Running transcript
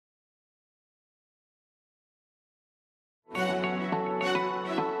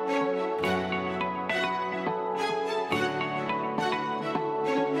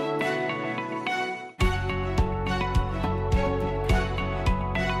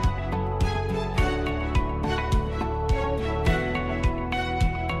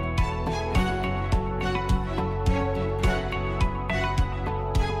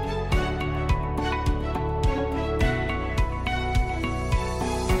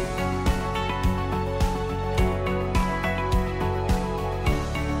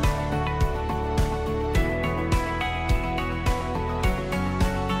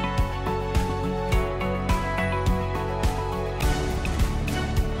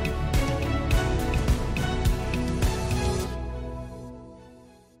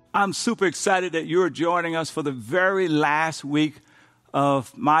I'm super excited that you're joining us for the very last week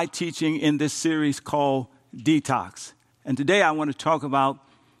of my teaching in this series called Detox. And today I want to talk about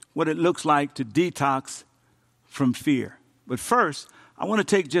what it looks like to detox from fear. But first, I want to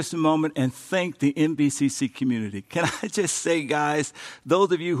take just a moment and thank the NBCC community. Can I just say, guys,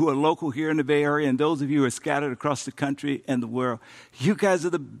 those of you who are local here in the Bay Area and those of you who are scattered across the country and the world, you guys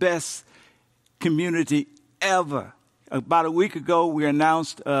are the best community ever. About a week ago, we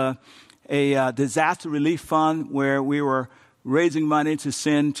announced a disaster relief fund where we were raising money to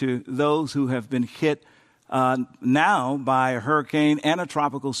send to those who have been hit now by a hurricane and a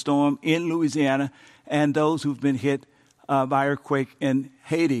tropical storm in Louisiana, and those who've been hit by earthquake in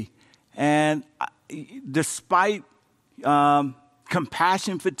Haiti. And despite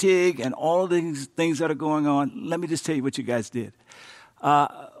compassion fatigue and all of these things that are going on, let me just tell you what you guys did.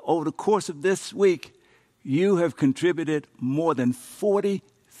 Over the course of this week, you have contributed more than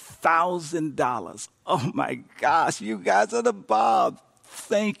 $40,000. Oh, my gosh, you guys are the bomb.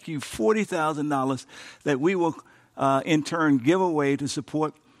 Thank you, $40,000 that we will, in turn, give away to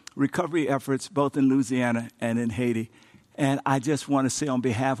support recovery efforts both in Louisiana and in Haiti. And I just want to say on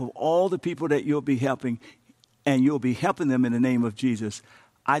behalf of all the people that you'll be helping, and you'll be helping them in the name of Jesus,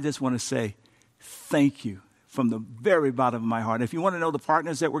 I just want to say thank you from the very bottom of my heart. If you want to know the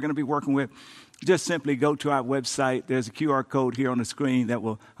partners that we're going to be working with, just simply go to our website. There's a QR code here on the screen that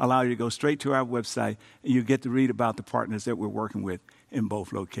will allow you to go straight to our website, and you get to read about the partners that we're working with in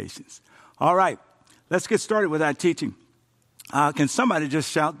both locations. All right, let's get started with our teaching. Can somebody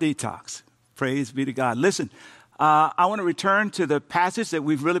just shout detox? Praise be to God. Listen, I want to return to the passage that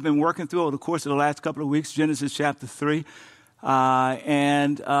we've really been working through over the course of the last couple of weeks, Genesis chapter 3.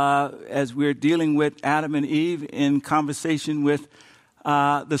 As we're dealing with Adam and Eve in conversation with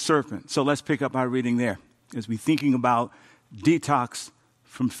the serpent. So let's pick up our reading there as we're thinking about detox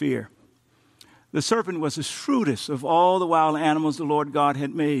from fear. The serpent was the shrewdest of all the wild animals the Lord God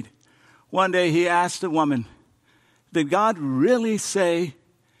had made. One day he asked the woman, "Did God really say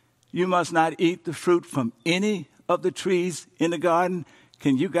you must not eat the fruit from any of the trees in the garden?"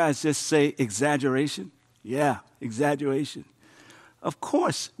 Can you guys just say exaggeration? Yeah, exaggeration. "Of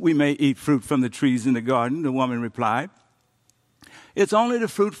course we may eat fruit from the trees in the garden," the woman replied. "It's only the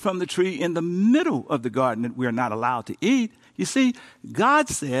fruit from the tree in the middle of the garden that we're not allowed to eat. You see, God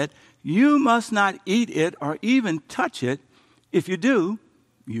said you must not eat it or even touch it. If you do,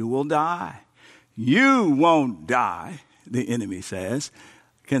 you will die." "You won't die," the enemy says.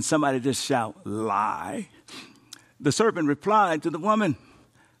 Can somebody just shout, lie? The serpent replied to the woman,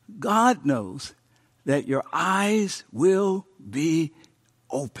 "God knows that your eyes will be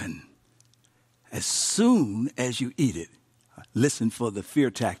open as soon as you eat it." Listen for the fear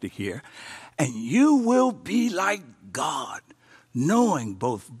tactic here. "And you will be like God, knowing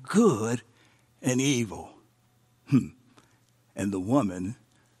both good and evil." And the woman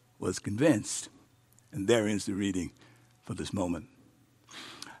was convinced. And there ends the reading for this moment.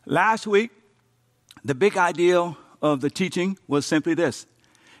 Last week, the big idea of the teaching was simply this: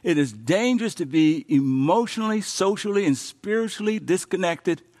 it is dangerous to be emotionally, socially, and spiritually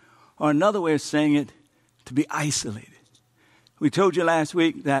disconnected, or another way of saying it, to be isolated. We told you last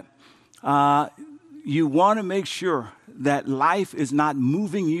week that you want to make sure that life is not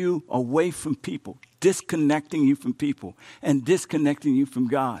moving you away from people, disconnecting you from people, and disconnecting you from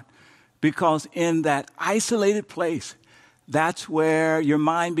God. Because in that isolated place, that's where your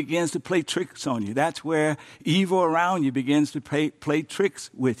mind begins to play tricks on you. That's where evil around you begins to play tricks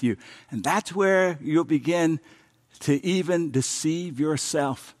with you. And that's where you'll begin to even deceive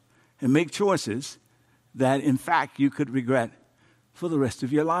yourself and make choices that, in fact, you could regret for the rest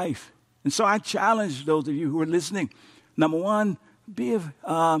of your life. And so I challenge those of you who are listening. Number one,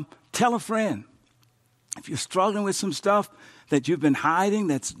 tell a friend. If you're struggling with some stuff that you've been hiding,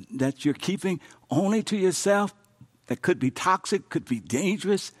 that you're keeping only to yourself, that could be toxic, could be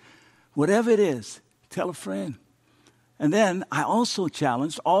dangerous, whatever it is, tell a friend. And then I also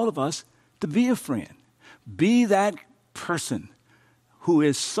challenge all of us to be a friend. Be that person who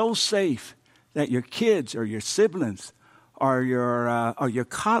is so safe that your kids or your siblings or your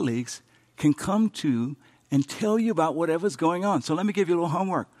colleagues can come to and tell you about whatever's going on. So let me give you a little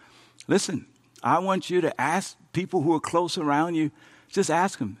homework. Listen, I want you to ask people who are close around you, just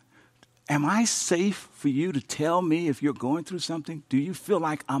ask them, am I safe for you to tell me if you're going through something? Do you feel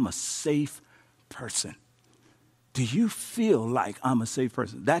like I'm a safe person? Do you feel like I'm a safe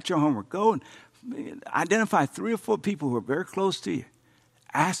person? That's your homework. Go and identify 3 or 4 people who are very close to you.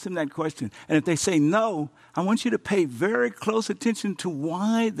 Ask them that question. And if they say no, I want you to pay very close attention to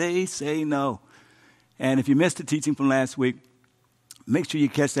why they say no. And if you missed the teaching from last week, Make sure you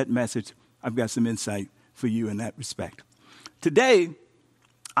catch that message. I've got some insight for you in that respect. Today,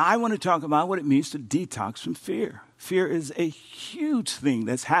 I want to talk about what it means to detox from fear. Fear is a huge thing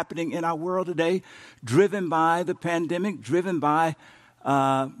that's happening in our world today, driven by the pandemic, driven by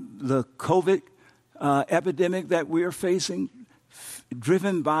the COVID epidemic that we are facing,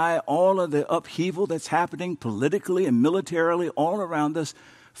 driven by all of the upheaval that's happening politically and militarily all around us.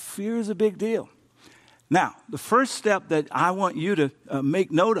 Fear is a big deal. Now, the first step that I want you to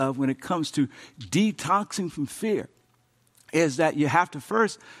make note of when it comes to detoxing from fear is that you have to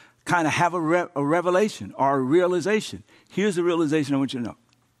first kind of have a revelation or a realization. Here's the realization I want you to know.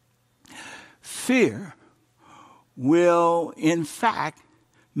 Fear will, in fact,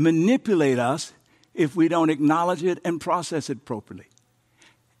 manipulate us if we don't acknowledge it and process it properly.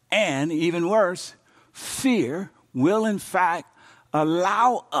 And even worse, fear will, in fact,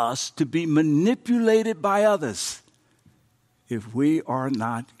 allow us to be manipulated by others if we are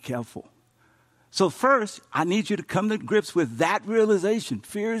not careful. So first, I need you to come to grips with that realization.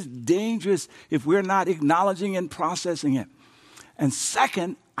 Fear is dangerous if we're not acknowledging and processing it. And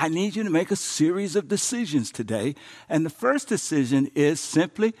second, I need you to make a series of decisions today. And the first decision is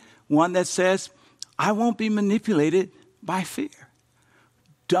simply one that says, I won't be manipulated by fear.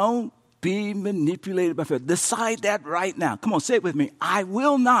 Don't be manipulated by fear. Decide that right now. Come on, say it with me. I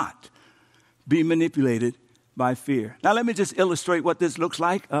will not be manipulated by fear. Now, let me just illustrate what this looks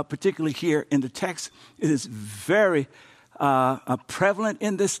like, particularly here in the text. It is very prevalent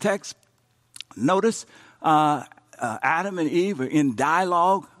in this text. Notice Adam and Eve are in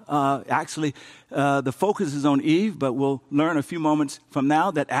dialogue. Actually, the focus is on Eve, but we'll learn a few moments from now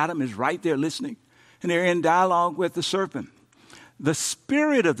that Adam is right there listening. And they're in dialogue with the serpent. The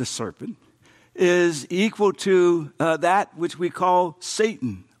spirit of the serpent is equal to that which we call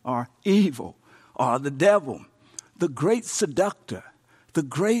Satan or evil or the devil, the great seductor, the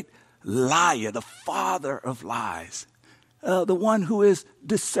great liar, the father of lies, the one who is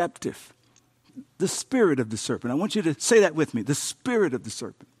deceptive, the spirit of the serpent. I want you to say that with me, the spirit of the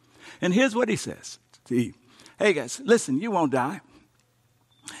serpent. And here's what he says to Eve. Hey guys, listen, you won't die.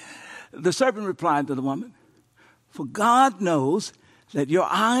 The serpent replied to the woman, for God knows that your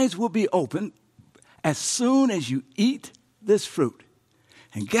eyes will be opened as soon as you eat this fruit.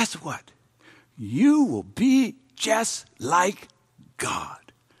 And guess what? You will be just like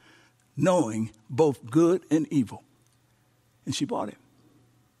God, knowing both good and evil. And she bought him.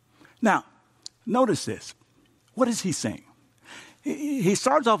 Now, notice this. What is he saying? He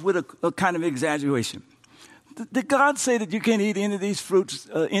starts off with a kind of exaggeration. Did God say that you can't eat any of these fruits,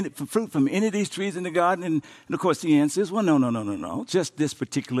 fruit from any of these trees in the garden? And of course, the answer is, well, no. Just this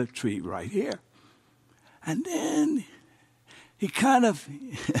particular tree right here. And then he kind of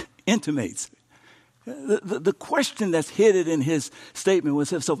intimates. The question that's hidden in his statement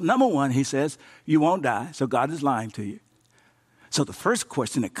was, so number one, he says, you won't die, so God is lying to you. So the first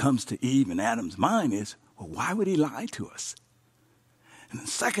question that comes to Eve and Adam's mind is, well, why would he lie to us? And then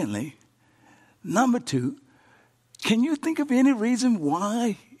secondly, number two, can you think of any reason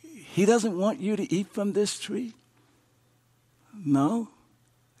why he doesn't want you to eat from this tree? No,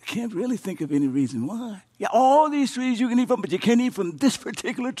 I can't really think of any reason why. Yeah, all these trees you can eat from, but you can't eat from this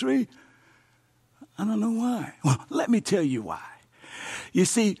particular tree. I don't know why. Well, let me tell you why. You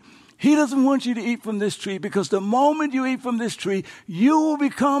see, he doesn't want you to eat from this tree because the moment you eat from this tree, you will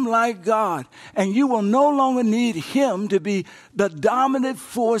become like God, and you will no longer need him to be the dominant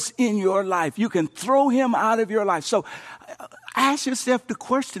force in your life. You can throw him out of your life. So ask yourself the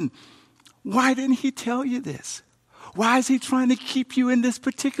question, why didn't he tell you this? Why is he trying to keep you in this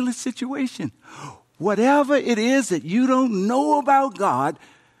particular situation? Whatever it is that you don't know about God,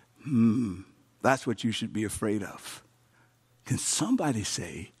 that's what you should be afraid of. Can somebody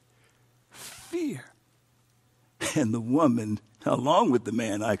say, fear? And the woman, along with the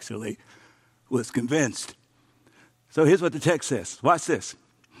man actually, was convinced. So here's what the text says. Watch this.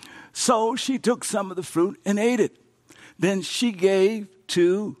 So she took some of the fruit and ate it. Then she gave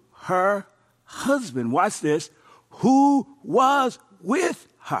to her husband, watch this, who was with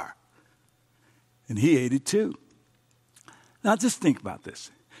her. And he ate it too. Now just think about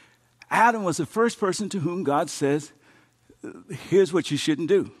this. Adam was the first person to whom God says, here's what you shouldn't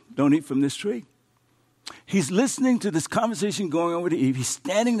do. Don't eat from this tree. He's listening to this conversation going on with Eve. He's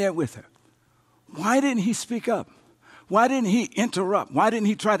standing there with her. Why didn't he speak up? Why didn't he interrupt? Why didn't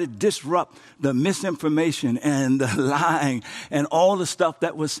he try to disrupt the misinformation and the lying and all the stuff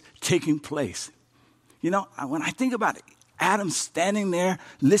that was taking place? You know, when I think about it, Adam standing there,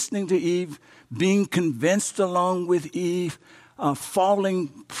 listening to Eve, being convinced along with Eve,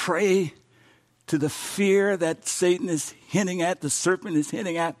 falling prey to the fear that Satan is hinting at, the serpent is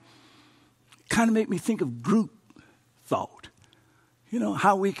hinting at, kind of make me think of group thought. You know,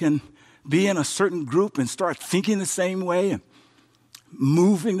 how we can be in a certain group and start thinking the same way and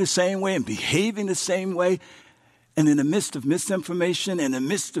moving the same way and behaving the same way. And in the midst of misinformation, in the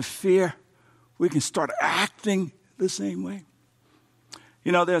midst of fear, we can start acting the same way.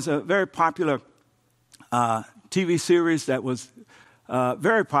 You know, there's a very popular TV series that was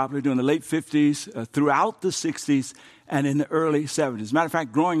very popular during the late 50s, throughout the 60s, and in the early 70s. As a matter of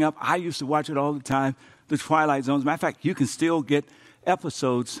fact, growing up, I used to watch it all the time, The Twilight Zone. As a matter of fact, you can still get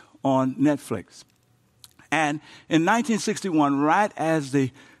episodes on Netflix. And in 1961, right as the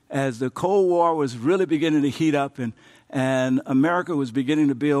Cold War was really beginning to heat up and America was beginning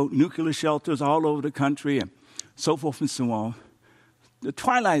to build nuclear shelters all over the country and so forth and so on, the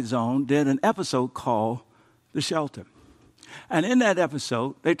Twilight Zone did an episode called The Shelter. And in that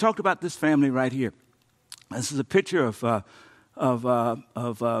episode, they talked about this family right here. This is a picture of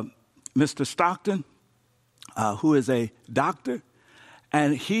Mr. Stockton, who is a doctor,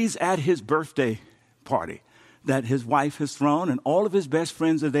 and he's at his birthday party that his wife has thrown, and all of his best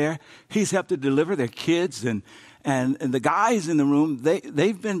friends are there. He's helped to deliver their kids, and the guys in the room,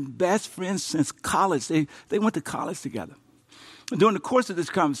 they've been best friends since college. They went to college together. And during the course of this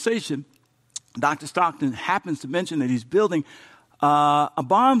conversation, Dr. Stockton happens to mention that he's building a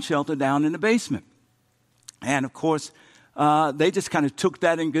bomb shelter down in the basement. And, of course, they just kind of took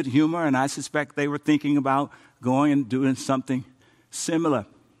that in good humor, and I suspect they were thinking about going and doing something similar.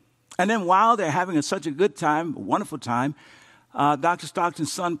 And then while they're having such a good time, a wonderful time, Dr.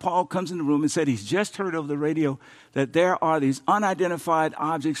 Stockton's son, Paul, comes in the room and said he's just heard over the radio that there are these unidentified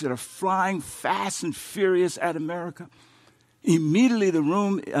objects that are flying fast and furious at America. Immediately, the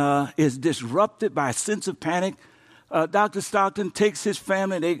room is disrupted by a sense of panic. Dr. Stockton takes his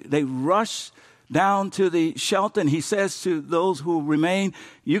family. They rush down to the shelter, and he says to those who remain,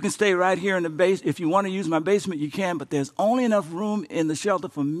 you can stay right here in the base. If you want to use my basement, you can, but there's only enough room in the shelter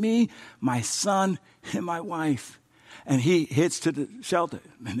for me, my son, and my wife. And he heads to the shelter.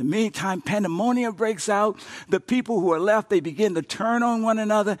 In the meantime, pandemonium breaks out. The people who are left, they begin to turn on one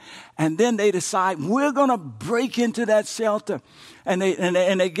another, and then they decide, we're going to break into that shelter. And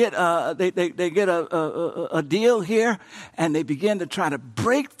they get a deal here, and they begin to try to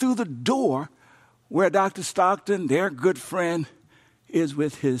break through the door where Dr. Stockton, their good friend, is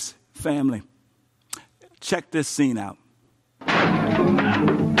with his family. Check this scene out.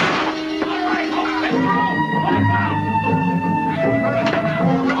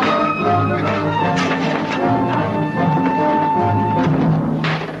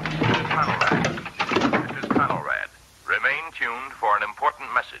 Remain tuned for an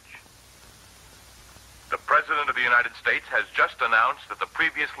important message. The President of the United States has just announced that the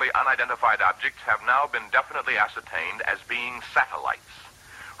previously unidentified objects have now been definitely ascertained as being satellites.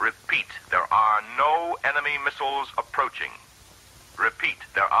 Repeat, there are no enemy missiles approaching. Repeat,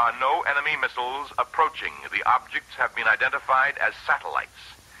 there are no enemy missiles approaching. The objects have been identified as satellites.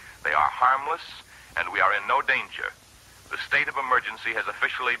 They are harmless, and we are in no danger. The state of emergency has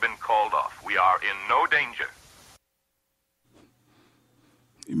officially been called off. We are in no danger.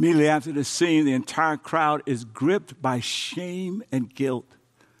 Immediately after the scene, the entire crowd is gripped by shame and guilt.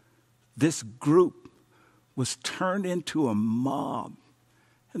 This group was turned into a mob,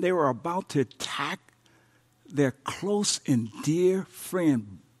 and they were about to attack their close and dear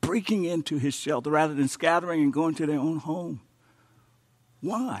friend, breaking into his shelter rather than scattering and going to their own home.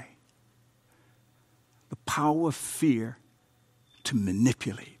 Why? The power of fear to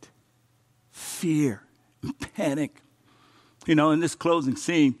manipulate. Fear and panic. You know, in this closing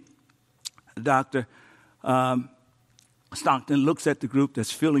scene, Dr. Stockton looks at the group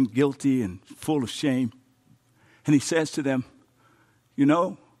that's feeling guilty and full of shame, and he says to them, you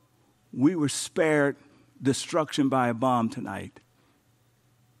know, we were spared destruction by a bomb tonight.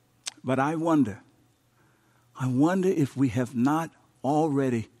 But I wonder if we have not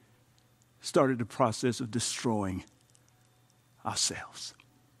already started the process of destroying ourselves.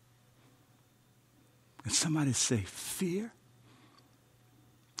 And somebody say, fear?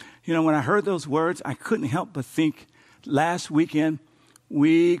 You know, when I heard those words, I couldn't help but think last weekend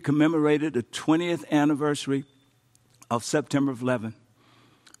we commemorated the 20th anniversary of September 11,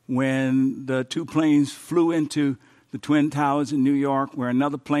 when the two planes flew into the Twin Towers in New York, where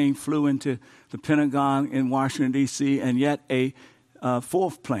another plane flew into the Pentagon in Washington, D.C., and yet a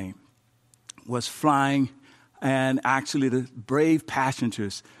fourth plane was flying, and actually the brave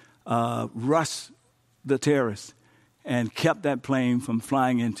passengers rushed the terrorists and kept that plane from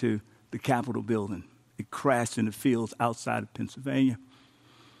flying into the Capitol building. It crashed in the fields outside of Pennsylvania.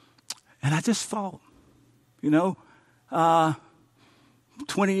 And I just thought,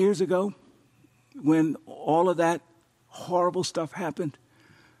 20 years ago, when all of that horrible stuff happened,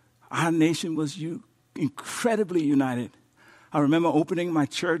 our nation was incredibly united. I remember opening my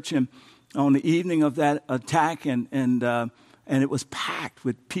church and on the evening of that attack, and it was packed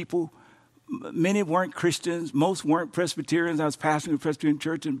with people. Many weren't Christians. Most weren't Presbyterians. I was pastoring a Presbyterian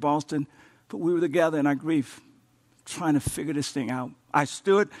church in Boston, but we were together in our grief, trying to figure this thing out. I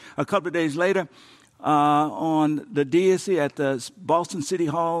stood a couple of days later on the deity at the Boston City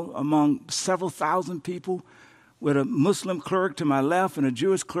Hall among several thousand people with a Muslim clerk to my left and a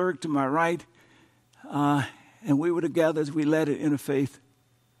Jewish clerk to my right. And we were together as we led an interfaith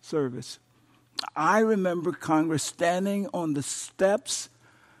service. I remember Congress standing on the steps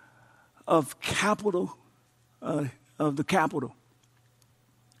of the Capitol,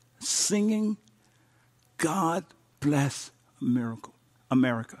 singing, "God bless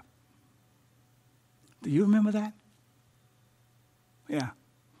America." Do you remember that? Yeah.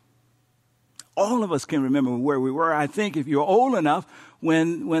 All of us can remember where we were. I think if you're old enough,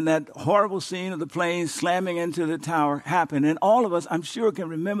 when that horrible scene of the plane slamming into the tower happened, and all of us, I'm sure, can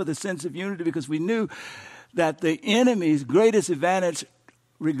remember the sense of unity because we knew that the enemy's greatest advantage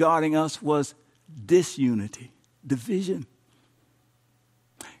regarding us was disunity, division.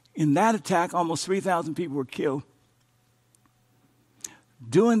 In that attack, almost 3,000 people were killed.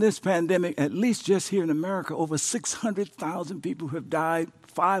 During this pandemic, at least just here in America, over 600,000 people have died.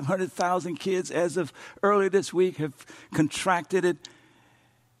 500,000 kids, as of earlier this week, have contracted it.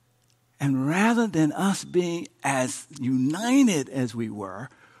 And rather than us being as united as we are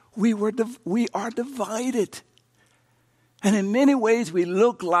divided. And in many ways, we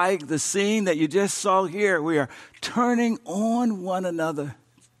look like the scene that you just saw here. We are turning on one another.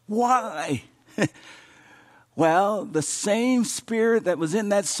 Why? Well, the same spirit that was in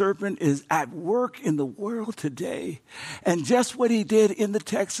that serpent is at work in the world today. And just what he did in the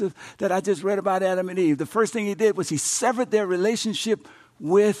text that I just read about Adam and Eve, the first thing he did was he severed their relationship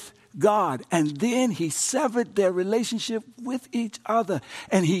with God. And then he severed their relationship with each other.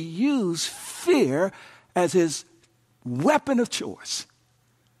 And he used fear as his weapon of choice,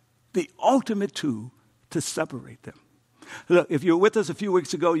 the ultimate tool to separate them. Look, if you were with us a few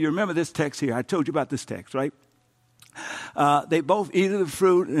weeks ago, you remember this text here. I told you about this text, right? They both eat of the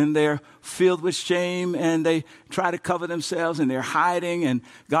fruit, and they're filled with shame, and they try to cover themselves, and they're hiding, and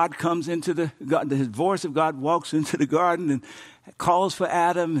God comes into the voice of God walks into the garden and calls for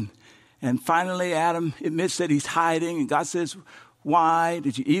Adam, and finally Adam admits that he's hiding, and God says, "Why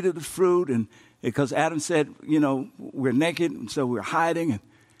did you eat of the fruit?" And because Adam said, we're naked, and so we're hiding,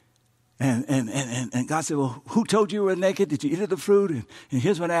 and God said, "Well, who told you were naked? Did you eat of the fruit?" And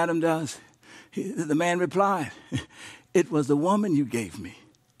here's what Adam does. The man replied, "It was the woman you gave me,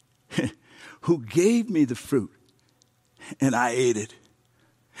 who gave me the fruit, and I ate it.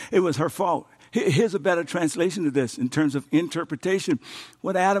 It was her fault." Here's a better translation of this in terms of interpretation.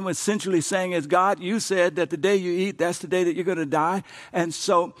 What Adam was essentially saying is, God, you said that the day you eat, that's the day that you're going to die. And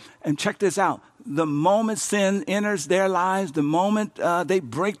check this out. The moment sin enters their lives, the moment they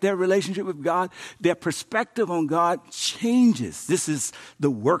break their relationship with God, their perspective on God changes. This is the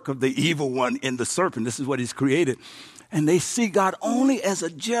work of the evil one in the serpent. This is what he's created. And they see God only as a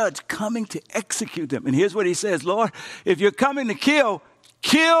judge coming to execute them. And here's what he says, "Lord, if you're coming to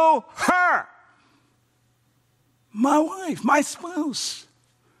kill her. My wife, my spouse."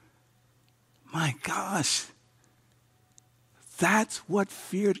 My gosh. That's what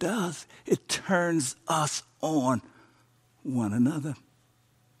fear does. It turns us on one another.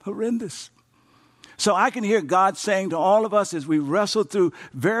 Horrendous. So I can hear God saying to all of us as we wrestle through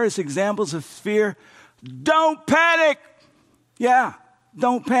various examples of fear, don't panic. Yeah,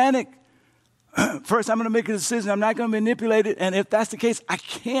 don't panic. First, I'm going to make a decision. I'm not going to manipulate it. And if that's the case, I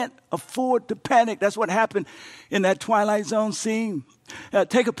can't afford to panic. That's what happened in that Twilight Zone scene.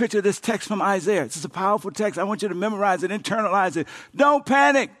 Take a picture of this text from Isaiah. It's a powerful text. I want you to memorize it, internalize it. Don't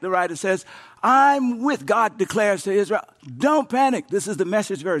panic, the writer says. I'm with, God declares to Israel. Don't panic. This is the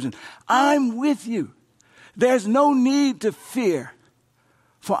Message version. I'm with you. There's no need to fear,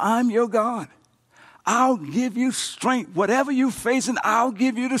 for I'm your God. I'll give you strength. Whatever you're facing, I'll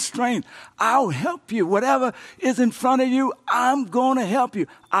give you the strength. I'll help you. Whatever is in front of you, I'm going to help you.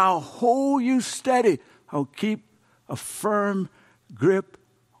 I'll hold you steady. I'll keep a firm grip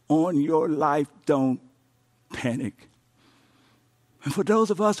on your life. Don't panic. And for those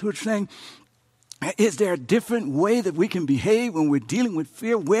of us who are saying, Is there a different way that we can behave when we're dealing with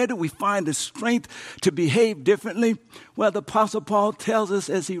fear? Where do we find the strength to behave differently? Well, the Apostle Paul tells us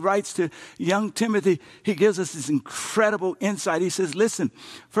as he writes to young Timothy, he gives us this incredible insight. He says, listen,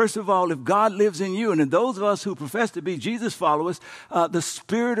 first of all, if God lives in you, and in those of us who profess to be Jesus followers, the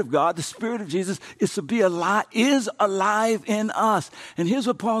Spirit of God, the Spirit of Jesus is alive in us. And here's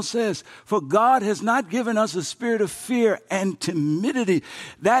what Paul says, for God has not given us a spirit of fear and timidity.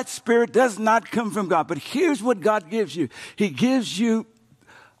 That spirit does not come from God. But here's what God gives you. He gives you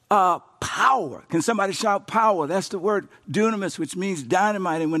power. Can somebody shout power? That's the word dunamis, which means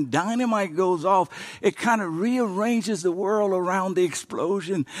dynamite. And when dynamite goes off, it kind of rearranges the world around the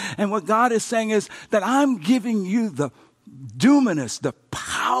explosion. And what God is saying is that I'm giving you the dunamis, the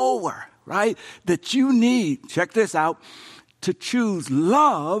power, right, that you need, check this out, to choose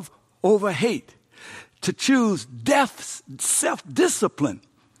love over hate, to choose self-discipline,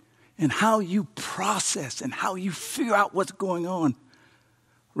 and how you process and how you figure out what's going on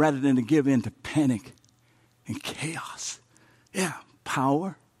rather than to give in to panic and chaos. Yeah,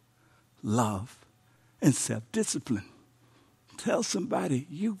 power, love, and self-discipline. Tell somebody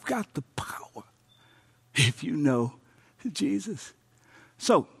you've got the power if you know Jesus.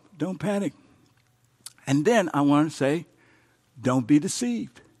 So don't panic. And then I want to say, don't be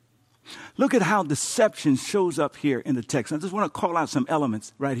deceived. Look at how deception shows up here in the text. I just want to call out some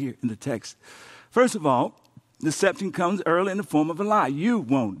elements right here in the text. First of all, deception comes early in the form of a lie. You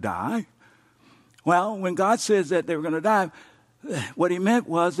won't die. Well, when God says that they were going to die, what he meant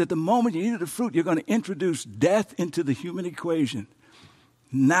was that the moment you eat of the fruit, you're going to introduce death into the human equation.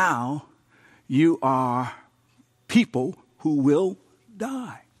 Now you are people who will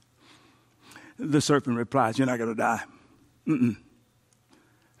die. The serpent replies, you're not going to die.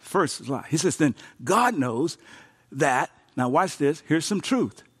 First lie. He says, then God knows that, now watch this, here's some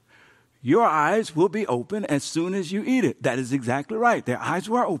truth. Your eyes will be open as soon as you eat it. That is exactly right. Their eyes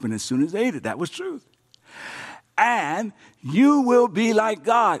were open as soon as they ate it. That was truth. And you will be like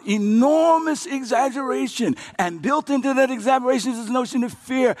God. Enormous exaggeration. And built into that exaggeration is this notion of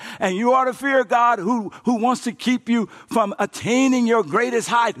fear. And you are to fear God who wants to keep you from attaining your greatest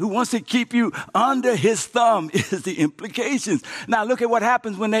height, who wants to keep you under his thumb is the implications. Now look at what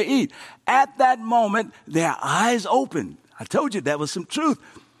happens when they eat. At that moment, their eyes open. I told you that was some truth.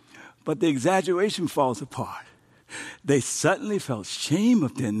 But the exaggeration falls apart. They suddenly felt shame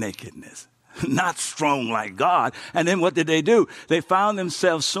of their nakedness. Not strong like God. And then what did they do? They found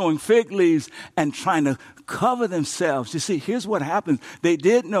themselves sewing fig leaves and trying to cover themselves. You see, here's what happens. They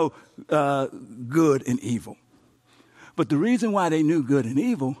did know good and evil. But the reason why they knew good and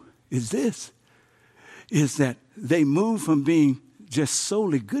evil is this, is that they moved from being just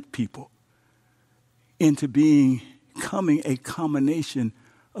solely good people into becoming a combination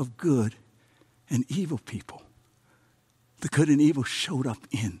of good and evil people. The good and evil showed up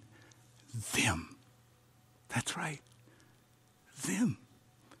in them. That's right. Them.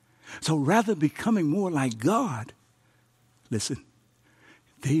 So rather than becoming more like God, listen,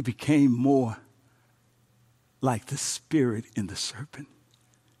 they became more like the spirit in the serpent.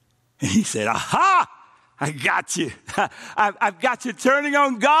 And he said, aha, I got you. I've got you turning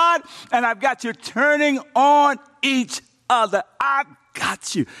on God, and I've got you turning on each other. I've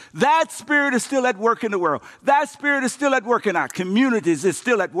got you. That spirit is still at work in the world. That spirit is still at work in our communities. It's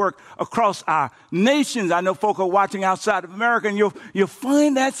still at work across our nations. I know folk are watching outside of America, and you'll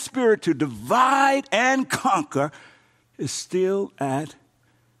find that spirit to divide and conquer is still at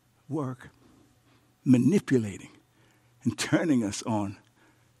work, manipulating and turning us on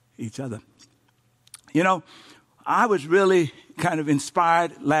each other. You know, I was really kind of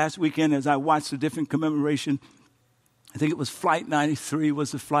inspired last weekend as I watched the different commemoration. I think it was Flight 93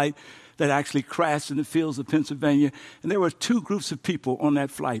 was the flight that actually crashed in the fields of Pennsylvania. And there were two groups of people on that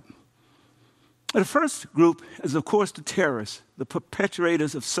flight. The first group is, of course, the terrorists, the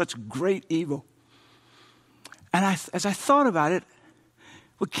perpetrators of such great evil. And as I thought about it,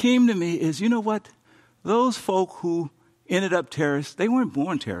 what came to me is, you know what? Those folk who ended up terrorists, they weren't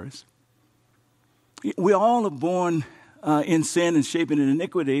born terrorists. We all are born in sin and shaping in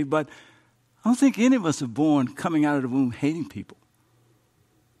iniquity, but I don't think any of us are born coming out of the womb hating people.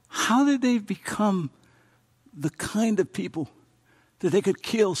 How did they become the kind of people that they could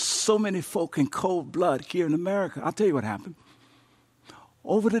kill so many folk in cold blood here in America? I'll tell you what happened.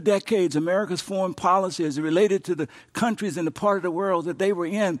 Over the decades, America's foreign policy as it related to the countries and the part of the world that they were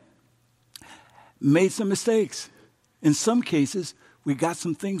in made some mistakes. In some cases, we got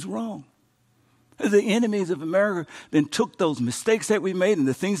some things wrong. The enemies of America then took those mistakes that we made and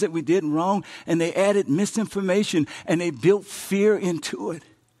the things that we did wrong, and they added misinformation and they built fear into it.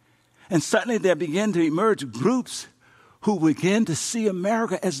 And suddenly there began to emerge groups who began to see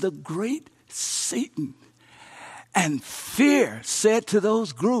America as the great Satan. And fear said to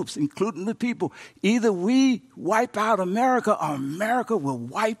those groups, including the people, either we wipe out America or America will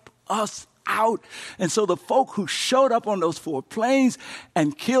wipe us out. And so the folk who showed up on those 4 planes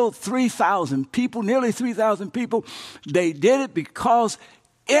and killed 3,000 people, nearly 3,000 people, they did it because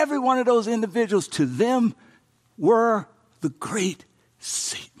every one of those individuals to them were the great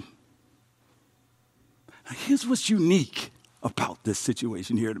Satan. Now, here's what's unique about this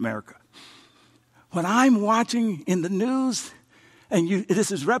situation here in America. When I'm watching in the news, and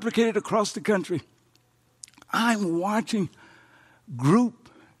this is replicated across the country, I'm watching group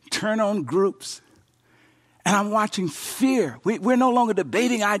turn on groups. And I'm watching fear. We're no longer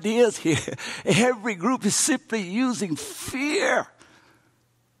debating ideas here. Every group is simply using fear.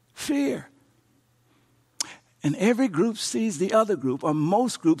 Fear. And every group sees the other group, or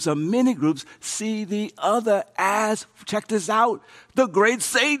most groups, or many groups, see the other as, check this out, the great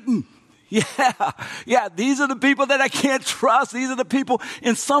Satan. Yeah, these are the people that I can't trust. These are the people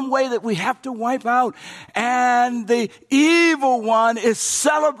in some way that we have to wipe out. And the evil one is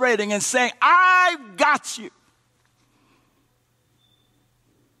celebrating and saying, I've got you.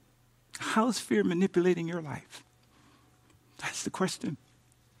 How's fear manipulating your life? That's the question.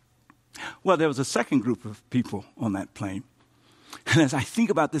 Well, there was a second group of people on that plane. And as I think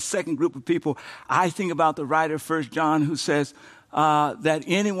about this second group of people, I think about the writer of 1 John who says, that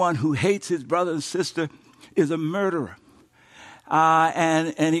anyone who hates his brother and sister is a murderer.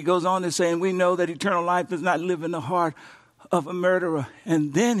 And he goes on to say, and we know that eternal life does not live in the heart of a murderer.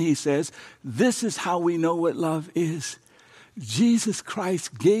 And then he says, this is how we know what love is. Jesus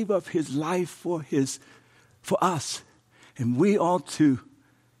Christ gave up his life for us. And we ought to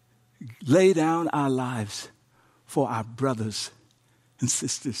lay down our lives for our brothers and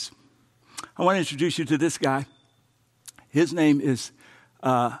sisters. I want to introduce you to this guy. His name is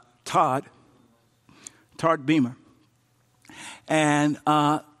Todd Beamer. And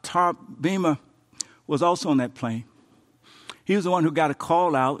Todd Beamer was also on that plane. He was the one who got a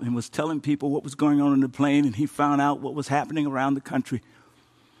call out and was telling people what was going on in the plane, and he found out what was happening around the country.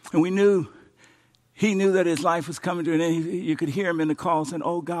 And he knew that his life was coming to an end. You could hear him in the call saying,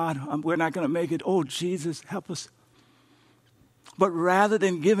 oh, God, we're not going to make it. Oh, Jesus, help us. But rather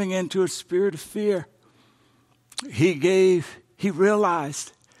than giving in to a spirit of fear, he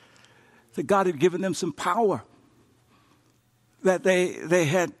realized that God had given them some power, that they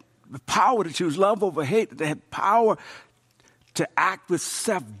had the power to choose love over hate, that they had power to act with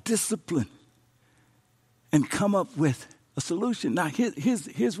self-discipline and come up with a solution. Now,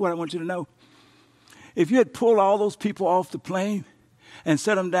 here's what I want you to know. If you had pulled all those people off the plane and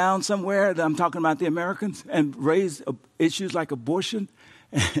set them down somewhere, I'm talking about the Americans, and raised issues like abortion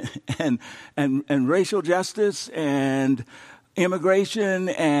and racial justice and immigration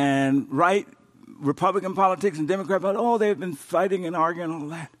and Republican politics and Democrat politics, they've been fighting and arguing and all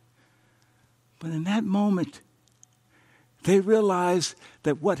that. But in that moment, they realized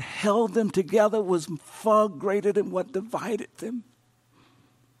that what held them together was far greater than what divided them.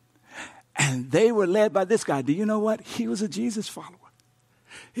 And they were led by this guy. Do you know what? He was a Jesus follower.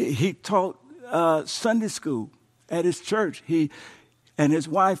 He taught Sunday school at his church. He and his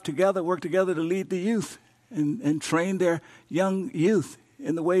wife worked together to lead the youth and train their young youth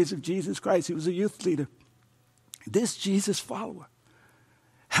in the ways of Jesus Christ. He was a youth leader. This Jesus follower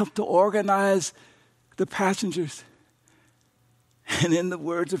helped to organize the passengers. And in the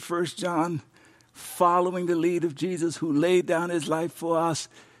words of 1 John, following the lead of Jesus who laid down his life for us,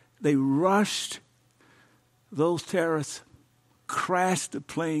 they rushed those terrorists, crashed the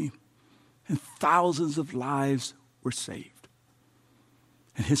plane, and thousands of lives were saved.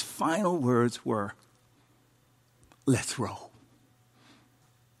 And his final words were, let's roll.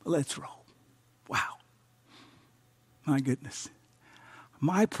 Let's roll. Wow. My goodness.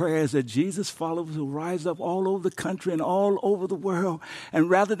 My prayer is that Jesus followers will rise up all over the country and all over the world.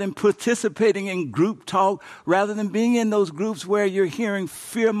 And rather than participating in group talk, rather than being in those groups where you're hearing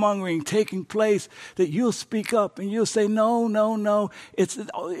fear-mongering taking place, that you'll speak up and you'll say, no.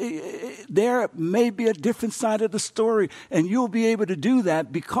 There may be a different side of the story. And you'll be able to do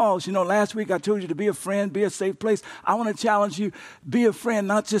that because, last week I told you to be a friend, be a safe place. I want to challenge you, be a friend,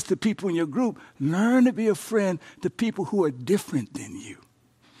 not just to people in your group. Learn to be a friend to people who are different than you,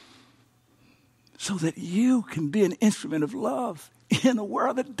 so that you can be an instrument of love in a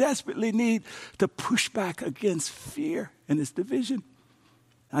world that desperately needs to push back against fear and its division.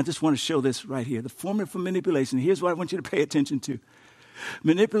 I just want to show this right here. The formula for manipulation. Here's what I want you to pay attention to.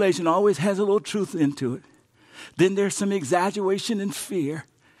 Manipulation always has a little truth into it. Then there's some exaggeration and fear.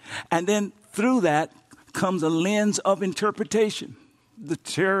 And then through that comes a lens of interpretation. The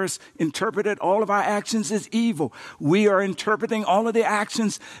terrorists interpreted all of our actions as evil. We are interpreting all of the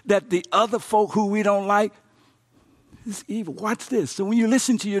actions that the other folk who we don't like is evil. Watch this. So when you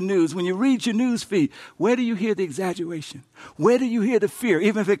listen to your news, when you read your news feed, where do you hear the exaggeration? Where do you hear the fear,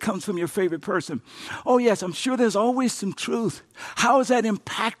 even if it comes from your favorite person? Oh, yes, I'm sure there's always some truth. How is that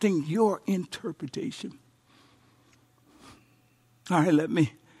impacting your interpretation? All right, let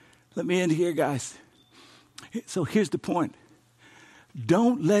me end here, guys. So here's the point.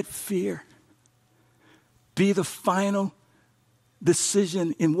 Don't let fear be the final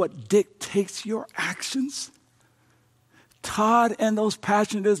decision in what dictates your actions. Todd and those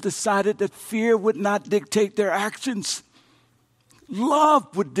passioners decided that fear would not dictate their actions.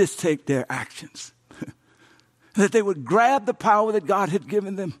 Love would dictate their actions. That they would grab the power that God had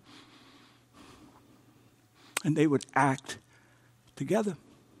given them and they would act together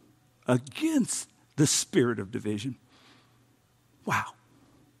against the spirit of division. Wow.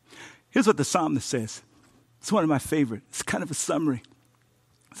 Here's what the psalmist says. It's one of my favorites. It's kind of a summary.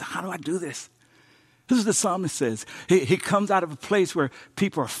 So how do I do this? This is what the psalmist says. He comes out of a place where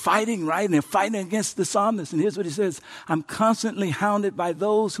people are fighting, right? And they're fighting against the psalmist. And here's what he says. I'm constantly hounded by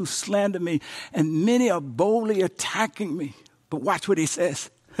those who slander me, and many are boldly attacking me. But watch what he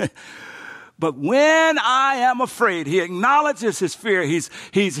says. But when I am afraid, he acknowledges his fear.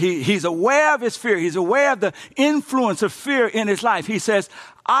 He's aware of his fear. He's aware of the influence of fear in his life. He says,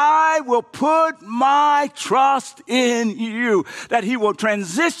 I will put my trust in you. That he will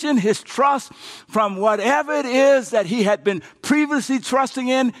transition his trust from whatever it is that he had been previously trusting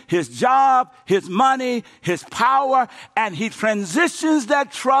in, his job, his money, his power, and he transitions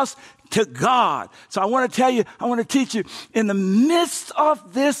that trust to God. So I want to teach you, in the midst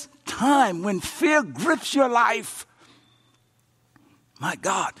of this time when fear grips your life, my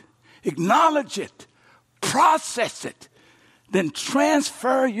God, acknowledge it, process it, then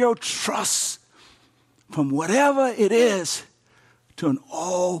transfer your trust from whatever it is to an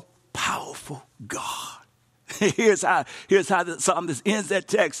all-powerful God. Here's how the psalmist ends that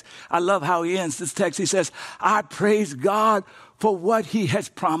text. I love how he ends this text. He says, I praise God for what he has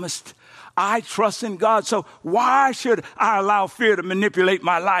promised. I trust in God. So why should I allow fear to manipulate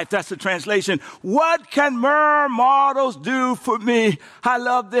my life? That's the translation. What can mere mortals do for me? I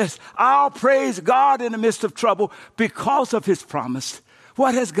love this. I'll praise God in the midst of trouble because of his promise.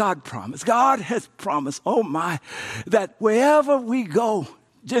 What has God promised? God has promised, oh my, that wherever we go,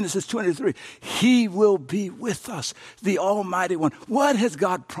 Genesis 23, he will be with us, the Almighty One. What has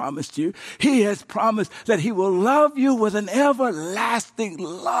God promised you? He has promised that he will love you with an everlasting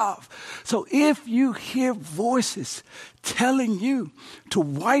love. So if you hear voices telling you to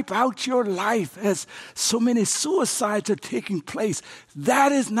wipe out your life as so many suicides are taking place,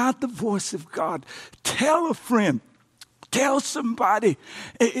 that is not the voice of God. Tell a friend. Tell somebody.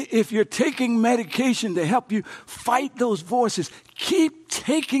 If you're taking medication to help you fight those voices, keep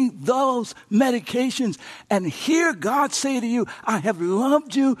taking those medications and hear God say to you, I have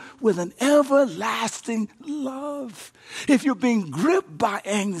loved you with an everlasting love. If you're being gripped by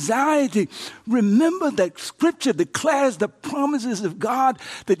anxiety, remember that Scripture declares the promises of God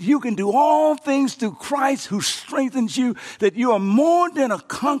that you can do all things through Christ who strengthens you, that you are more than a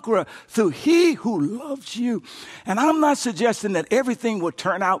conqueror through he who loves you. And I'm not suggesting that everything will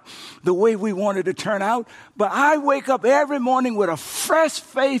turn out the way we want it to turn out, but I wake up every morning with a fresh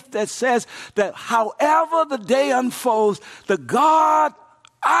faith that says that however the day unfolds, the God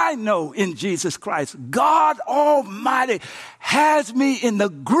I know in Jesus Christ, God Almighty, has me in the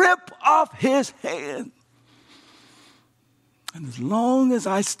grip of his hand. And as long as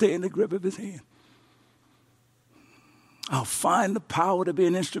I stay in the grip of his hand, I'll find the power to be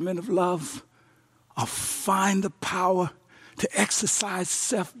an instrument of love. I'll find the power to exercise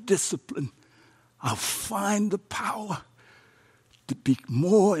self-discipline. I'll find the power to be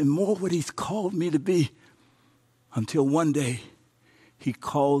more and more what he's called me to be until one day he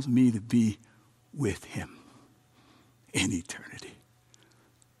calls me to be with him in eternity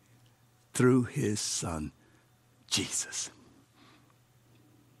through his son, Jesus.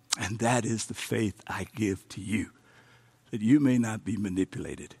 And that is the faith I give to you, that you may not be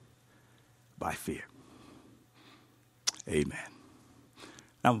manipulated by fear. Amen.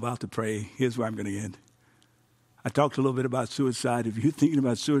 I'm about to pray. Here's where I'm going to end. I talked a little bit about suicide. If you're thinking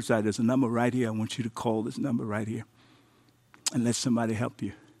about suicide, there's a number right here. I want you to call this number right here and let somebody help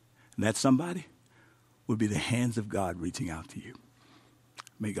you. And that somebody will be the hands of God reaching out to you.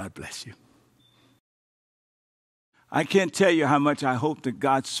 May God bless you. I can't tell you how much I hope that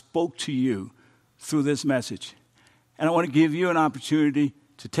God spoke to you through this message. And I want to give you an opportunity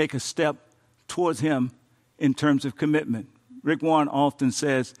to take a step towards him in terms of commitment. Rick Warren often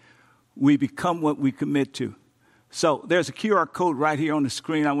says, we become what we commit to. So there's a QR code right here on the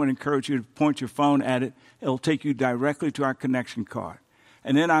screen. I want to encourage you to point your phone at it. It'll take you directly to our connection card.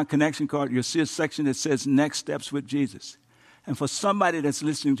 And in our connection card, you'll see a section that says Next Steps with Jesus. And for somebody that's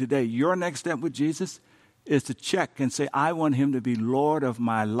listening today, your next step with Jesus is to check and say, I want him to be Lord of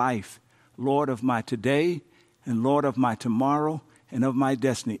my life, Lord of my today, and Lord of my tomorrow, and of my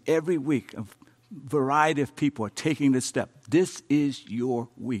destiny. Every week, a variety of people are taking this step. This is your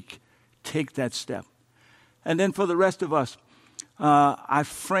week. Take that step. And then for the rest of us, I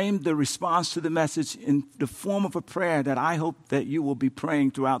framed the response to the message in the form of a prayer that I hope that you will be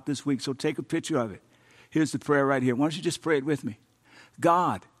praying throughout this week. So take a picture of it. Here's the prayer right here. Why don't you just pray it with me?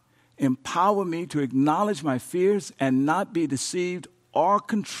 God, empower me to acknowledge my fears and not be deceived or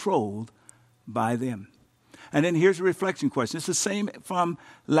controlled by them. And then here's a reflection question. It's the same from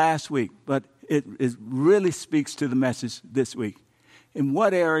last week, but it really speaks to the message this week. In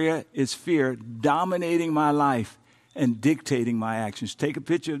what area is fear dominating my life and dictating my actions? Take a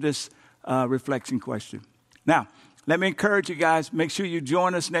picture of this reflection question. Now, let me encourage you guys, make sure you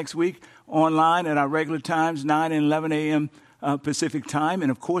join us next week online at our regular times, 9 and 11 a.m. Pacific time. And,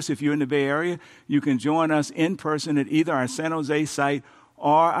 of course, if you're in the Bay Area, you can join us in person at either our San Jose site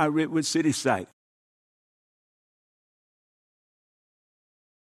or our Redwood City site.